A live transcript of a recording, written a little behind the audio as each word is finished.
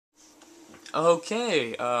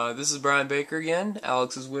Okay, this is Brian Baker again.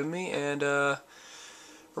 Alex is with me, and we're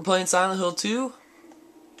playing Silent Hill 2.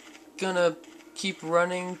 Gonna keep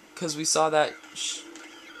running because we saw that.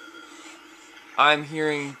 I'm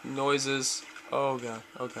hearing noises. Oh god,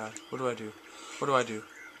 oh god. What do I do? What do I do?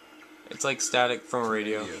 It's like static from a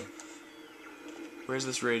radio. Where's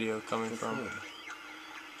this radio coming from?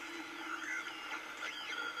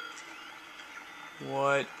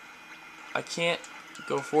 What? I can't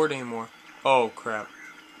go forward anymore. Oh crap.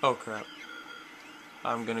 Oh crap.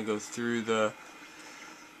 I'm gonna go through the...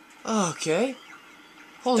 Okay.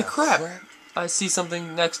 Holy crap. I see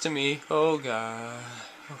something next to me. Oh god.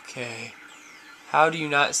 Okay. How do you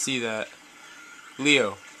not see that?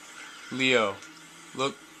 Leo. Leo.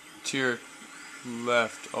 Look to your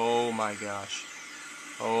left. Oh my gosh.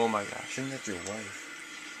 Oh my gosh. I think that's your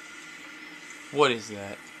wife. What is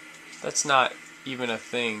that? That's not even a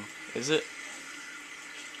thing, is it?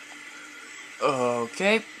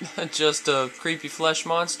 Okay. Just a creepy flesh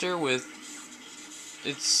monster with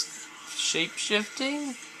its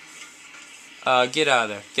shape-shifting? Get out of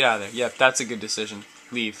there. Get out of there. Yep, that's a good decision.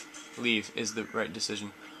 Leave. Leave is the right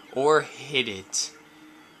decision. Or hit it.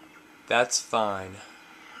 That's fine.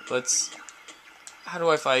 Let's... How do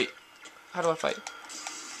I fight? How do I fight?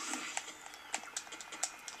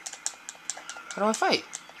 How do I fight?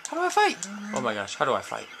 How do I fight? Oh my gosh, how do I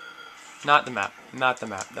fight? Not the map. Not the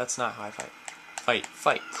map. That's not how I fight. Fight.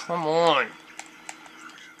 Fight. Come on.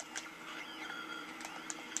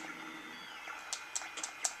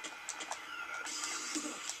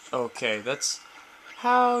 Okay, that's...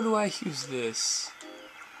 How do I use this?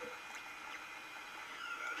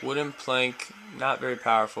 Wooden plank, not very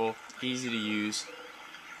powerful, easy to use.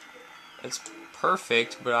 It's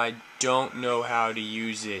perfect, but I don't know how to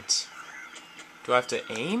use it. Do I have to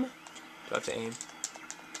aim? Do I have to aim?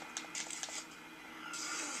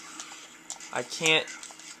 I can't...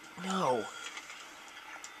 No.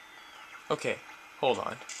 Okay, hold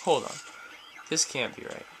on. Hold on. This can't be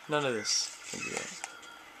right. None of this can be right.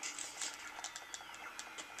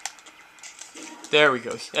 There we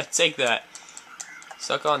go. Yeah, take that.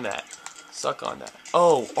 Suck on that. Suck on that.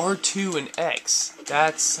 Oh, R2 and X.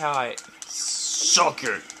 That's how I... Suck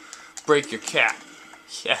it. Break your cat.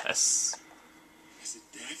 Yes. Is it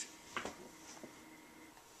dead? What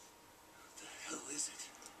the hell is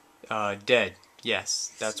it? Dead.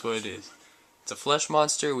 Yes, that's what it is. It's a flesh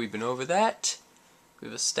monster. We've been over that.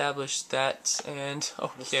 We've established that, and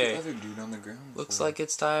okay. What's the other dude on the ground? Looks like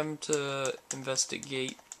it's time to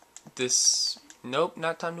investigate this. Nope,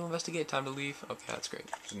 not time to investigate. Time to leave. Okay, that's great.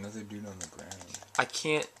 There's another dude on the ground. I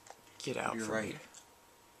can't get out. You're from right. Here.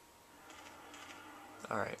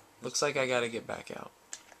 All right. Looks like I gotta get back out.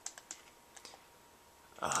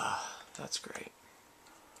 That's great.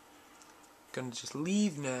 Gonna just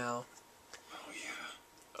leave now. Oh yeah.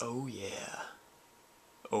 Oh yeah.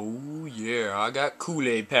 Oh yeah. I got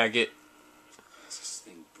Kool-Aid packet. Is this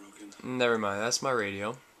thing broken? Never mind. That's my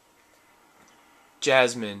radio.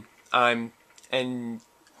 Jasmine, I'm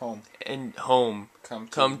Home.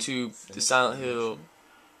 Come to the Silent Hill,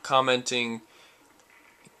 commenting.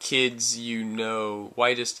 Kids you know,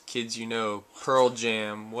 whitest kids you know, Pearl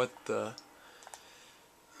Jam. What the?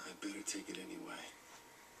 I better take it anyway.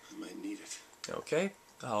 I might need it. Okay,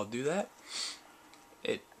 I'll do that.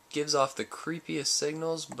 It gives off the creepiest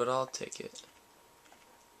signals, but I'll take it.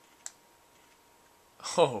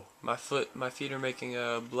 Oh, my feet are making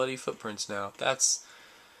bloody footprints now. That's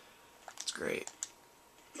great.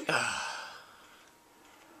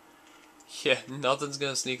 Yeah, nothing's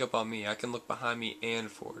gonna sneak up on me. I can look behind me and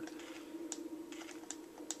forward.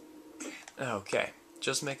 Okay,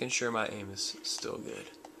 just making sure my aim is still good.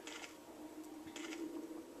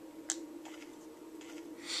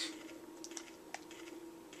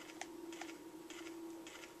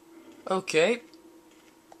 Okay.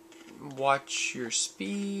 Watch your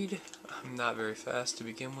speed. I'm not very fast to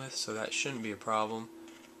begin with, so that shouldn't be a problem.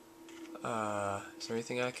 Is there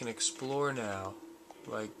anything I can explore now?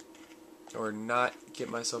 Like, or not get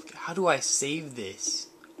myself... How do I save this?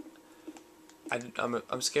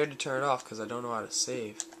 I'm scared to turn it off because I don't know how to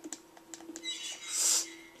save.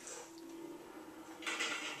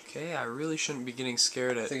 Okay, I really shouldn't be getting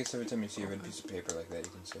scared I at... think it's every time you see a red piece of paper like that,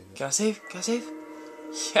 you can save it. Can I save? Can I save?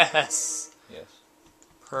 Yes! Yes.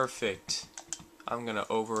 Perfect. I'm gonna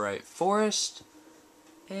overwrite forest.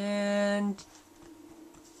 And...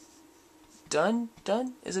 Done?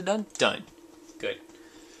 Done? Is it done? Done. Good.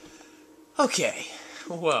 Okay.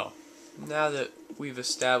 Well, now that we've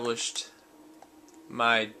established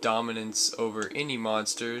my dominance over any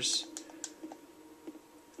monsters,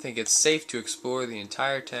 I think it's safe to explore the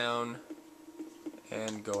entire town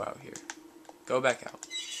and go out here. Go back out.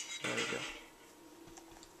 There we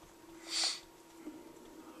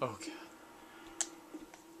go. Okay.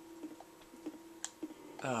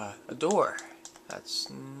 A door. That's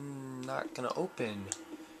not gonna open.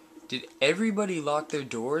 Did everybody lock their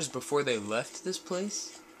doors before they left this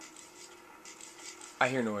place? I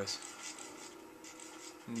hear noise.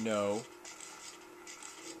 No.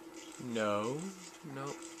 No.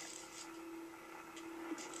 No.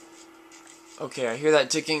 Okay, I hear that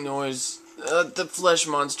ticking noise the flesh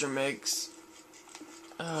monster makes.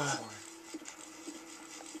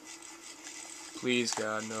 Please,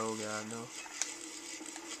 God, no, God, no.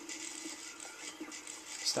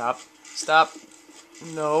 Stop. Stop.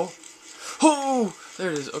 No. Oh!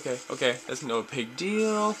 There it is. Okay, okay. That's no big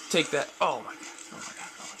deal. Take that. Oh my God. Oh my God.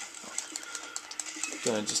 Oh my God. Oh my God.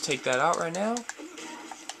 Gonna just take that out right now.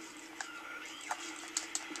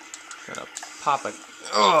 Gonna pop it.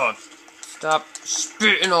 Ugh! Stop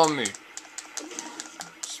spitting on me.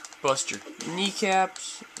 Just bust your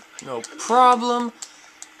kneecaps. No problem.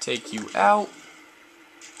 Take you out.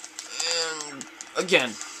 And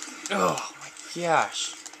again. Oh my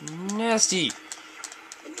gosh. Nasty.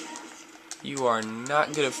 You are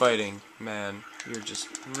not good at fighting, man. You're just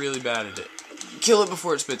really bad at it. Kill it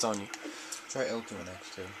before it spits on you. Try L2 and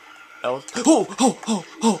X2. L. Oh! Oh! Oh!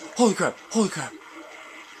 Oh! Holy crap! Holy crap!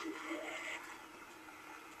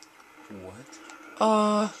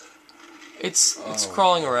 What? It's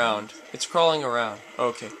crawling around. It's crawling around.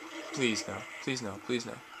 Okay. Please no. Please no. Please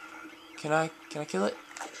no. Can I kill it?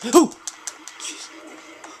 Oh! Jeez.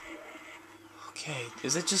 Okay.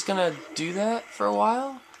 Is it just gonna do that for a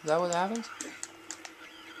while? Is that what happens?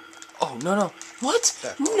 Oh, no, no. What?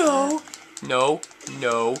 No. No.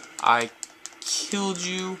 No. I killed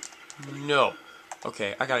you. No.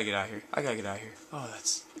 Okay, I gotta get out of here. I gotta get out of here. Oh,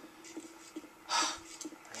 that's...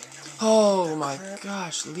 Oh my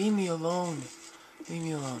gosh. Leave me alone. Leave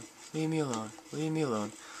me alone. Leave me alone. Leave me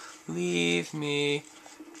alone. Leave me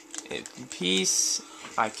in peace.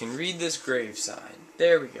 I can read this grave sign.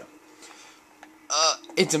 There we go.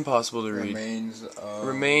 It's impossible to read.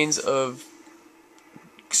 Remains of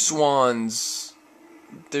swans.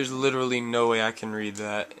 There's literally no way I can read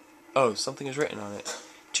that. Oh, something is written on it.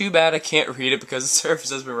 Too bad I can't read it because the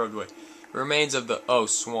surface has been rubbed away. Remains of the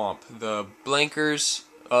swamp. The blankers.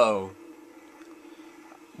 Uh-oh.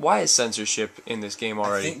 Why is censorship in this game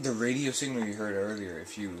already? I think the radio signal you heard earlier,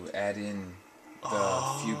 if you add in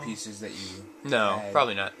the few pieces that you add.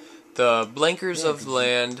 Probably not. The blankers of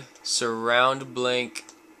land surround blank.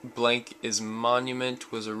 Blank is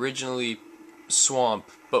monument. Was originally swamp,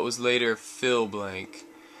 but was later fill blank.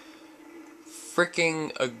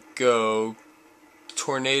 Fricking ago,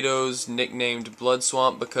 tornadoes nicknamed Blood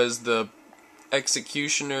Swamp because the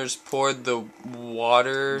executioners poured the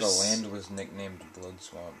water. The land was nicknamed Blood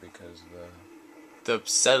Swamp because the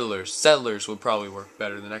settlers would probably work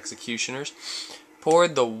better than executioners.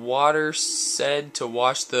 Poured the water said to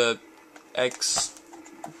wash the I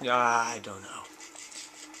don't know.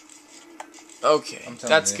 Okay,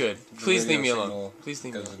 that's good. Please leave me alone. Please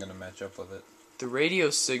leave me alone. Isn't gonna match up with it. The radio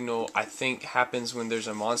signal, I think, happens when there's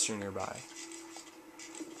a monster nearby.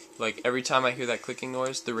 Like, every time I hear that clicking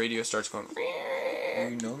noise, the radio starts going... Well,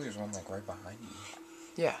 you know there's one, like, right behind you.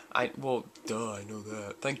 Yeah, well, duh, I know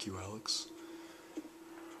that. Thank you, Alex.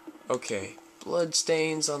 Okay, blood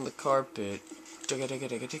stains on the carpet. Good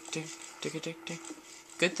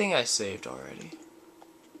thing I saved already.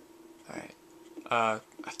 Alright. I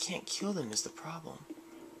can't kill them is the problem.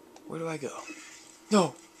 Where do I go?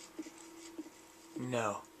 No!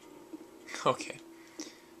 No. Okay.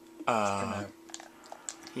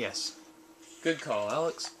 Yes. Good call,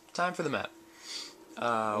 Alex. Time for the map.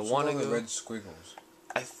 Wanna go? Red squiggles.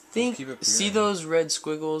 I think. See those red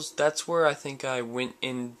squiggles? That's where I think I went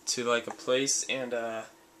into like a place and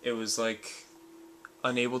it was like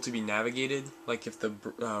unable to be navigated. Like if the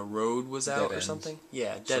road was out or something.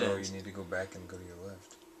 Yeah, dead ends. So you need to go back and go to your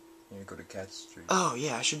left. You need to go to Cat Street. Oh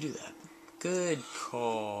yeah, I should do that. Good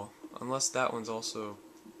call. Unless that one's also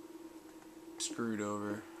screwed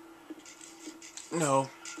over. No.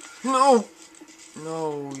 No!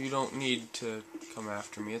 No, you don't need to come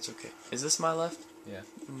after me. It's okay. Is this my left? Yeah.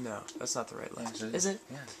 No, that's not the right left. Yeah, is it?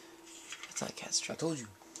 Yeah. That's not Cat Street. I told you.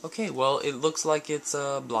 Okay, well, it looks like it's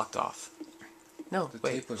blocked off. No, the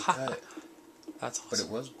wait. tape was cut. That's awesome. But it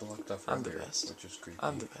was blocked off I'm the earlier, best. which is creepy.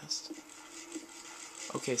 I'm the best.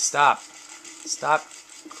 Okay, stop. Stop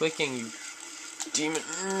clicking, you demon.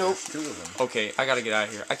 Nope. There's 2 of them. Okay, I gotta get out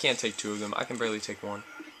of here. I can't take 2 of them. I can barely take 1.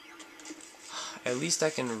 At least I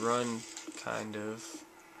can run, kind of.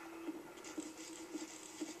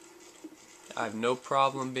 I have no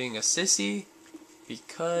problem being a sissy,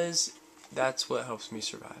 because That's what helps me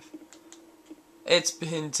survive. It's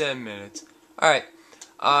been 10 minutes. Alright,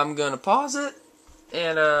 I'm gonna pause it,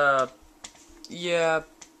 and yeah,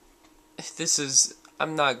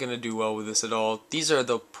 I'm not gonna do well with this at all. These are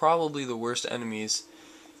probably the worst enemies,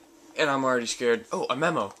 and I'm already scared. Oh, a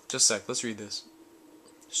memo. Just a sec, let's read this.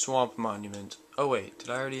 Swamp Monument. Oh wait, did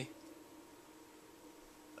I already?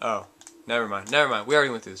 Oh, never mind. We already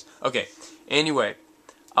went through this. Okay. Anyway,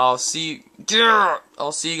 I'll see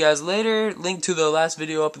you guys later. Link to the last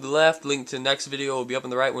video up in the left. Link to the next video will be up in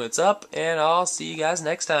the right when it's up. And I'll see you guys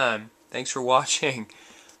next time. Thanks for watching.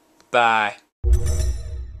 Bye.